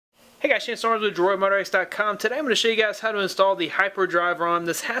Hey guys, Chance Arms with DroidMotorX.com. Today I'm going to show you guys how to install the HyperDrive ROM.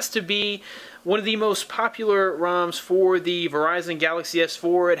 This has to be one of the most popular ROMs for the Verizon Galaxy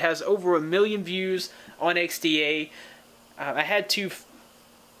S4. It has over 1 million views on XDA. I had to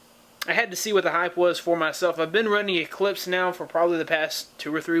see what the hype was for myself. I've been running Eclipse now for probably the past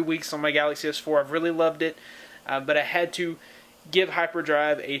 2 or 3 weeks on my Galaxy S4. I've really loved it, but I had to give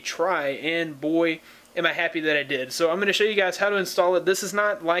HyperDrive a try, and boy, am I happy that I did. So I'm going to show you guys how to install it. This is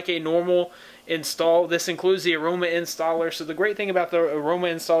not like a normal install. This includes the Aroma installer. So the great thing about the Aroma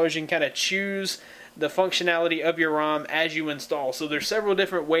installer is you can kind of choose the functionality of your ROM as you install. So there's several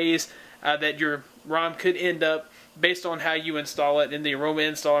different ways that your ROM could end up based on how you install it in the Aroma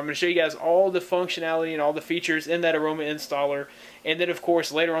installer. I'm going to show you guys all the functionality and all the features in that Aroma installer. And then of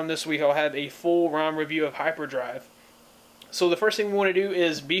course later on this week I'll have a full ROM review of HyperDrive. So the first thing we want to do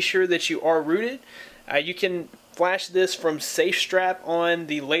is be sure that you are rooted. You can flash this from SafeStrap on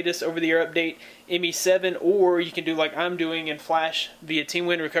the latest over-the-air update ME7, or you can do like I'm doing and flash via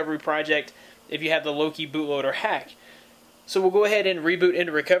TeamWin Recovery Project if you have the Loki bootloader hack. So we'll go ahead and reboot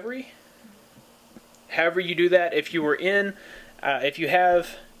into recovery. However you do that, if you have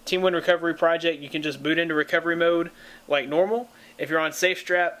TeamWin Recovery Project, you can just boot into recovery mode like normal. If you're on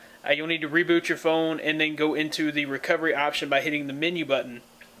SafeStrap, you'll need to reboot your phone and then go into the recovery option by hitting the menu button.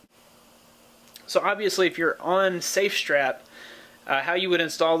 So obviously if you're on SafeStrap, how you would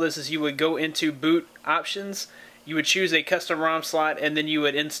install this is you would go into boot options, you would choose a custom ROM slot, and then you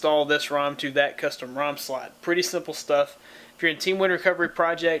would install this ROM to that custom ROM slot. Pretty simple stuff. If you're in TeamWin Recovery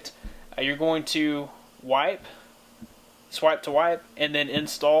Project, you're going to swipe to wipe, and then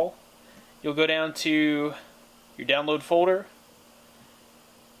install. You'll go down to your download folder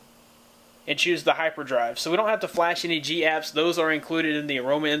and choose the HyperDrive. So we don't have to flash any G apps. Those are included in the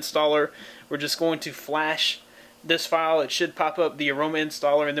Aroma installer. We're just going to flash this file. It should pop up the Aroma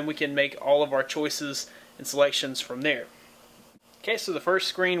installer, and then we can make all of our choices and selections from there. Okay, so the first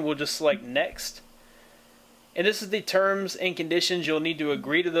screen we'll just select Next. And this is the terms and conditions. You'll need to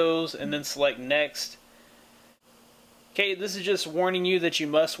agree to those and then select Next. Okay, this is just warning you that you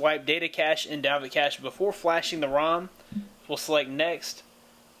must wipe data cache and download cache before flashing the ROM. We'll select Next.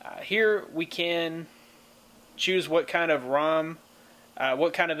 Here we can choose what kind of ROM,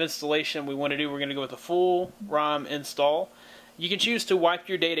 what kind of installation we want to do. We're going to go with a full ROM install. You can choose to wipe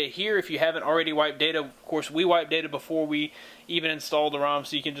your data here if you haven't already wiped data. Of course, we wipe data before we even install the ROM,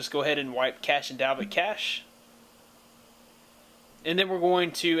 so you can just go ahead and wipe cache and download cache. And then we're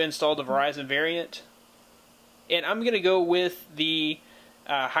going to install the Verizon variant. And I'm going to go with the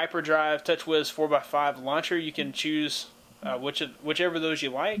HyperDrive TouchWiz 4x5 launcher. You can choose whichever of those you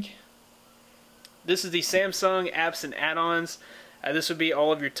like. This is the Samsung apps and add-ons. This would be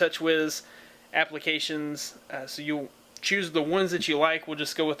all of your TouchWiz applications. So you'll choose the ones that you like. We'll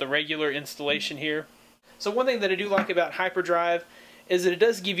just go with the regular installation here. So one thing that I do like about HyperDrive is that it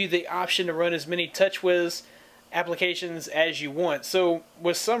does give you the option to run as many TouchWiz applications as you want. So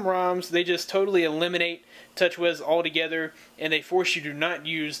with some ROMs, they just totally eliminate TouchWiz altogether, and they force you to not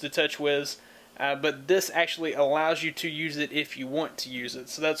use the TouchWiz. But this actually allows you to use it if you want to use it.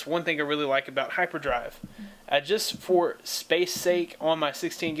 So that's one thing I really like about HyperDrive. Just for space sake, on my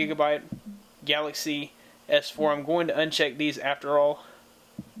 16 gigabyte Galaxy S4, I'm going to uncheck these after all,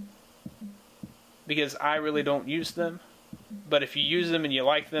 because I really don't use them. But if you use them and you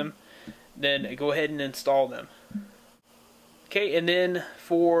like them, then go ahead and install them. Okay, and then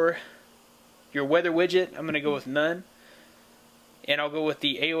for your weather widget, I'm going to go with none. And I'll go with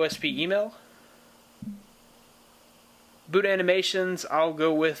the AOSP email. Boot animations, I'll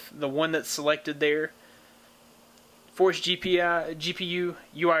go with the one that's selected there. Force GPU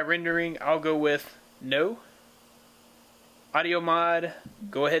UI rendering, I'll go with no. Audio mod,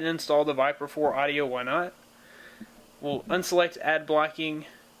 go ahead and install the Viper 4 audio, why not? We'll unselect ad blocking.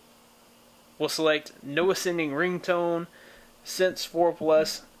 We'll select no ascending ringtone, Sense 4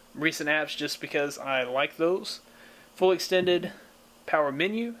 Plus, recent apps just because I like those. Full extended power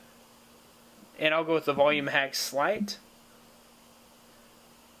menu, and I'll go with the volume hack slight.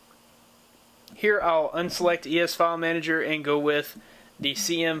 Here I'll unselect ES File Manager and go with the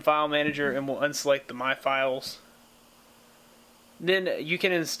CM File Manager, and we'll unselect the My Files. Then you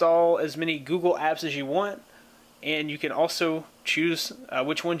can install as many Google apps as you want, and you can also choose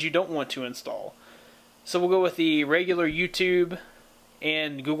which ones you don't want to install. So we'll go with the regular YouTube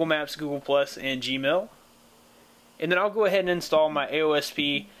and Google Maps, Google Plus, and Gmail. And then I'll go ahead and install my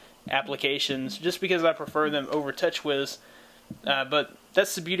AOSP applications just because I prefer them over TouchWiz. But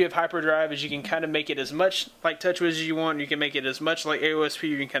that's the beauty of HyperDrive, is you can kind of make it as much like TouchWiz as you want. You can make it as much like AOSP.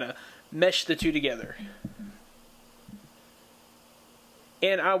 You can kind of mesh the two together.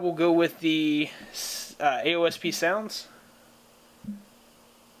 And I will go with the AOSP sounds.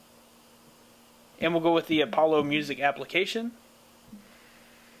 And we'll go with the Apollo Music application.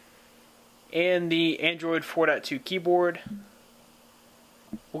 And the Android 4.2 keyboard.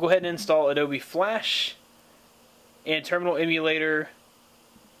 We'll go ahead and install Adobe Flash and Terminal Emulator,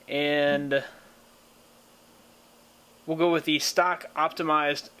 and we'll go with the stock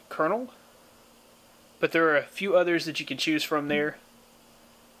optimized kernel, but there are a few others that you can choose from there.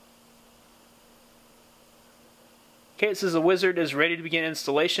 Okay, it says the wizard is ready to begin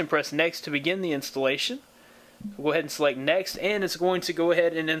installation. Press next to begin the installation. We'll go ahead and select next, and it's going to go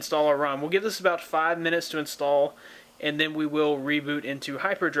ahead and install our ROM. We'll give this about 5 minutes to install, and then we will reboot into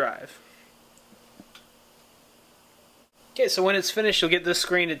HyperDrive. Okay, so when it's finished, you'll get this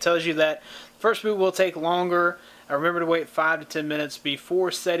screen. It tells you that first boot will take longer. Remember to wait 5 to 10 minutes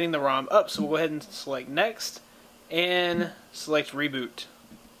before setting the ROM up. So we'll go ahead and select next and select reboot.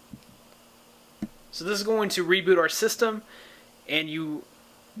 So this is going to reboot our system, and you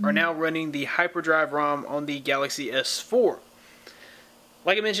are now running the HyperDrive ROM on the Galaxy S4.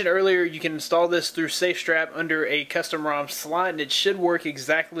 Like I mentioned earlier, you can install this through SafeStrap under a custom ROM slot, and it should work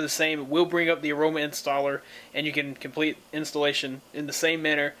exactly the same. It will bring up the Aroma installer, and you can complete installation in the same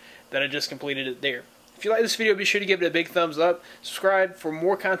manner that I just completed it there. If you like this video, be sure to give it a big thumbs up. Subscribe for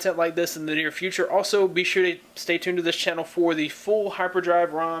more content like this in the near future. Also, be sure to stay tuned to this channel for the full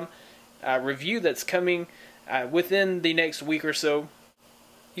HyperDrive ROM review that's coming within the next week or so.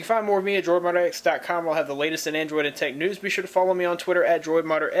 You can find more of me at DroidModderX.com. I'll have the latest in Android and tech news. Be sure to follow me on Twitter at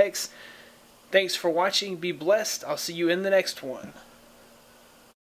DroidModderX. Thanks for watching. Be blessed. I'll see you in the next one.